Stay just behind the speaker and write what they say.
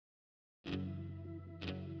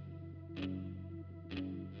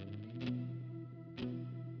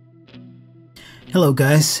Hello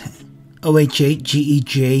guys,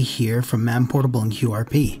 OH8GEJ here from Man Portable and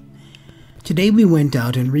QRP. Today we went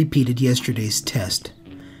out and repeated yesterday's test.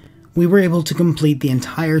 We were able to complete the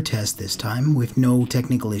entire test this time with no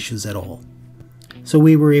technical issues at all. So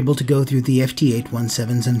we were able to go through the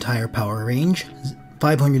FT817's entire power range,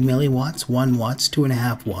 500 milliwatts, 1 watts,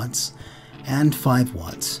 2.5 watts, and 5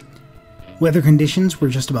 watts. Weather conditions were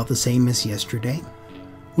just about the same as yesterday,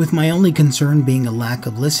 with my only concern being a lack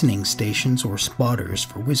of listening stations or spotters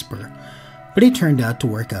for Whisper, but it turned out to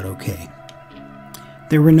work out okay.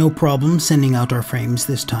 There were no problems sending out our frames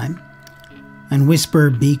this time, and Whisper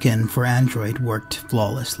Beacon for Android worked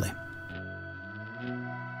flawlessly.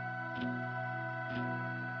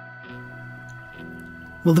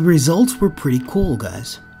 Well, the results were pretty cool,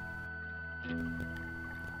 guys.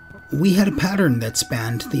 We had a pattern that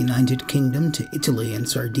spanned the United Kingdom to Italy and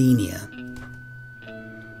Sardinia.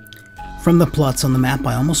 From the plots on the map,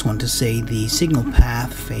 I almost want to say the signal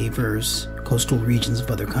path favors coastal regions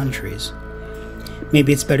of other countries.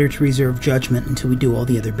 Maybe it's better to reserve judgment until we do all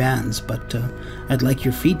the other bands, but I'd like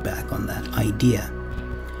your feedback on that idea.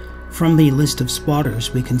 From the list of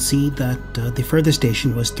spotters, we can see that the furthest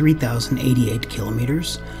station was 3,088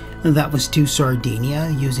 kilometers, and that was to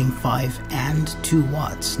Sardinia using 5 and 2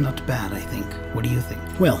 watts. Not bad, I think. What do you think?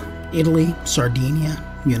 Well, Italy, Sardinia,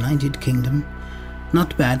 United Kingdom.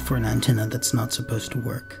 Not bad for an antenna that's not supposed to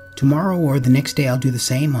work. Tomorrow or the next day I'll do the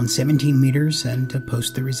same on 17 meters and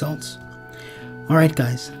post the results. Alright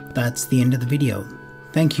guys, that's the end of the video.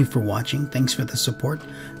 Thank you for watching, thanks for the support.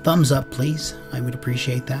 Thumbs up please, I would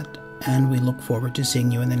appreciate that. And we look forward to seeing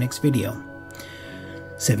you in the next video.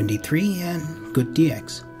 73 and good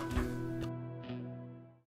DX.